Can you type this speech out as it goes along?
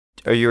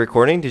Are you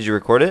recording? Did you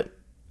record it?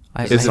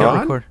 Is it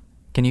on?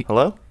 Can you?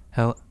 Hello?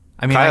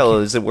 I mean, Kyle,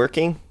 is it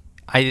working?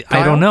 I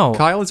don't know.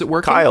 Kyle, is it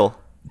working? Kyle.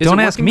 Don't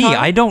ask me. Kyle?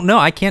 I don't know.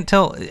 I can't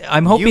tell.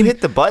 I'm hoping You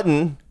hit the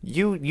button.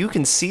 You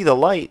can see the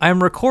light.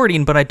 I'm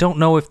recording, but I don't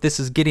know if this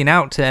is getting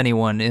out to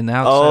anyone in the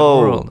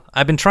outside world.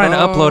 I've been trying to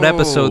upload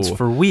episodes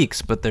for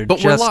weeks, but they're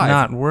just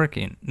not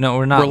working. No,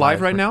 we're not. We're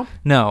live right now?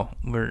 No,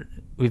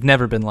 we've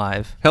never been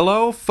live.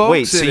 Hello, folks.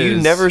 Wait, so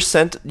you never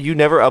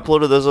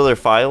uploaded those other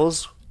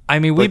files? I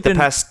mean, we've been the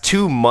past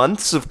 2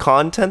 months of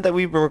content that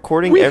we've been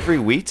recording every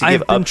week to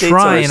give updates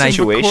trying, on the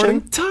situation.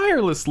 Recording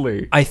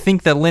tirelessly. I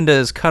think that Linda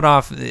has cut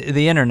off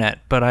the internet,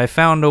 but I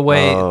found a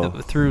way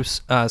through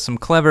some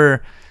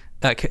clever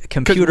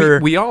computer.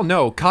 We all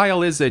know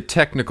Kyle is a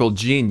technical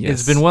genius.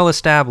 It's been well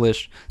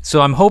established.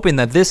 So I'm hoping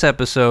that this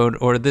episode,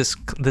 or this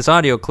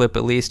audio clip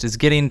at least, is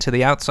getting to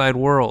the outside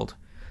world.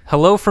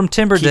 Hello from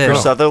Timberdale.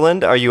 Kiefer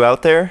Sutherland, are you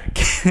out there?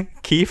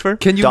 Kiefer?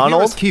 Can you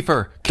Donald? hear us,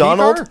 Kiefer?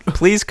 Donald? Kiefer?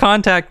 Please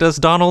contact us,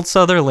 Donald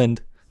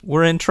Sutherland.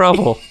 We're in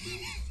trouble.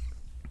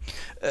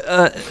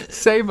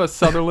 Save us,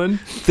 Sutherland.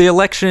 The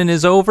election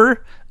is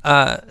over.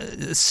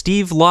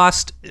 Steve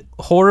lost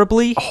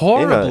horribly.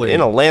 In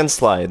a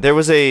landslide. There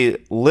was a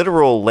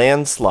literal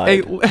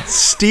landslide.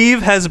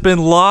 Steve has been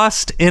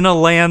lost in a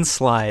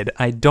landslide.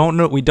 I don't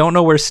know. We don't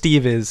know where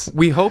Steve is.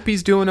 We hope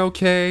he's doing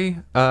okay.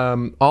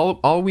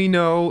 All we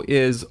know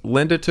is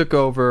Linda took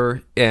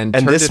over and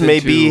this may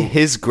be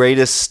his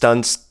greatest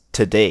stunts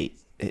to date.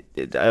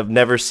 I've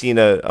never seen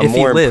a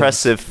more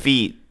impressive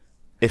feat.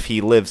 If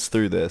he lives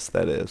through this,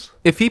 that is.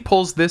 If he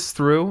pulls this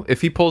through, if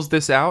he pulls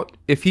this out,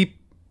 if he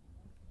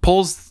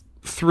pulls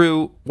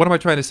through, what am I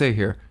trying to say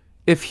here?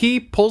 If he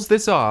pulls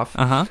this off,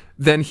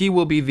 then he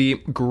will be the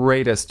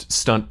greatest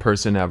stunt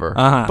person ever.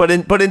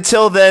 But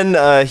until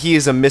then, he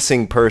is a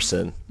missing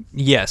person.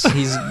 Yes,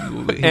 he's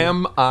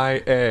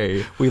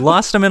MIA. We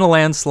lost him in a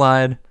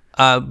landslide,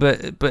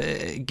 but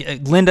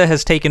Linda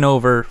has taken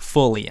over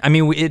fully. I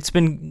mean,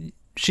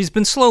 she's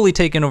been slowly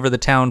taking over the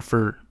town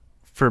for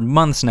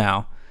months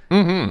now.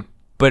 Mm-hmm.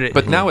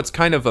 But now it's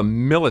kind of a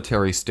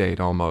military state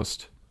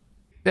almost.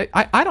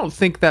 I don't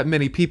think that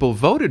many people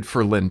voted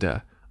for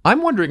Linda.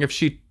 I'm wondering if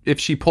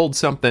she pulled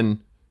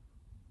something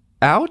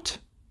out,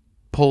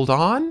 pulled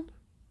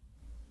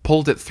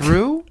it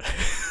through.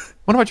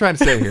 What am I trying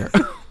to say here?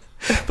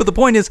 But the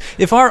point is,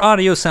 if our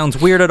audio sounds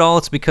weird at all,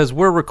 it's because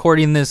we're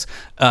recording this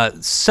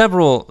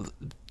several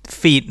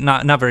feet,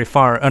 not very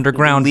far,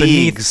 underground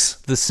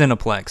beneath the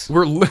Cineplex.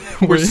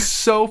 We're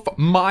so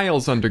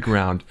miles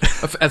underground,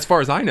 as far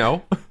as I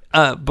know.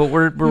 But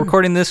we're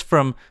recording this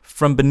from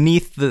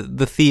beneath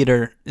the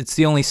theater. It's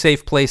the only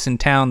safe place in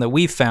town that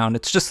we've found.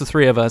 It's just the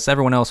three of us.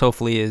 Everyone else,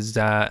 hopefully, is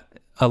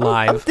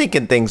alive. I'm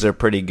thinking things are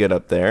pretty good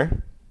up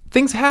there.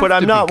 Things have, but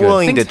I'm not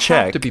willing to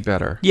check. Have to be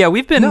better. Yeah,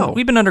 we've been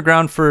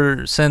underground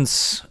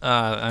since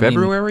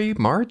February,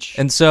 March,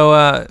 and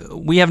so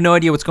we have no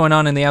idea what's going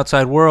on in the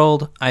outside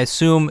world. I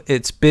assume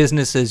it's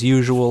business as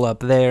usual up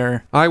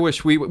there. I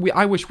wish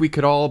we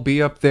could all be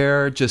up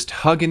there, just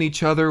hugging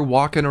each other,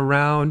 walking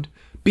around,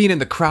 being in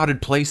the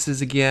crowded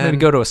places again. Maybe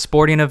go to a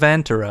sporting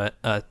event or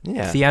a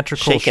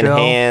theatrical shaking show.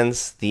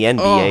 hands, the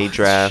NBA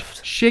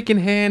draft. Shaking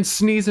hands,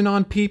 sneezing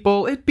on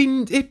people. It'd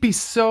be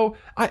so.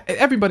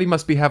 Everybody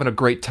must be having a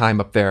great time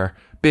up there,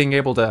 being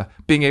able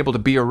to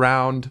be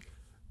around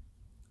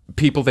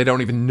people they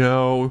don't even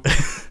know.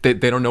 they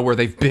don't know where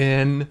they've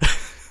been.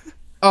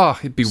 Oh,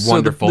 it'd be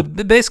wonderful.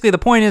 Basically, the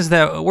point is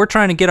that we're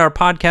trying to get our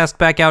podcast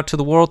back out to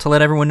the world to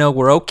let everyone know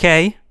we're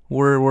okay.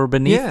 We're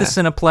beneath the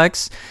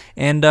Cineplex,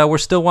 and we're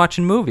still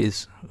watching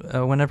movies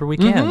whenever we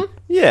can. Mm-hmm.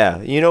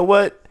 Yeah, you know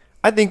what?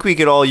 I think we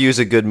could all use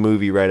a good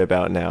movie right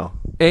about now.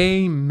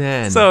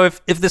 Amen. So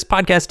if this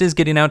podcast is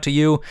getting out to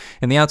you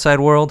in the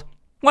outside world,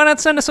 why not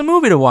send us a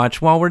movie to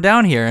watch while we're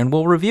down here, and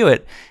we'll review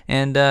it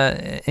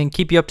and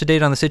keep you up to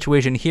date on the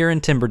situation here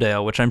in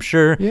Timberdale, which I'm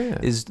sure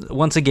is,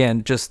 once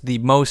again, just the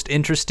most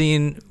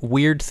interesting,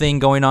 weird thing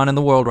going on in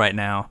the world right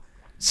now.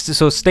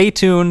 So stay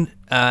tuned,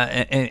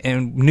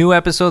 and new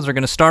episodes are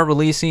going to start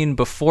releasing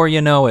before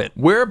you know it.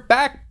 We're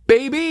back,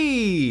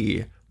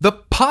 baby! The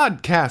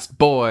Podcast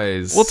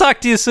Boys! We'll talk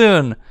to you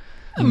soon.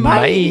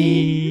 Bye.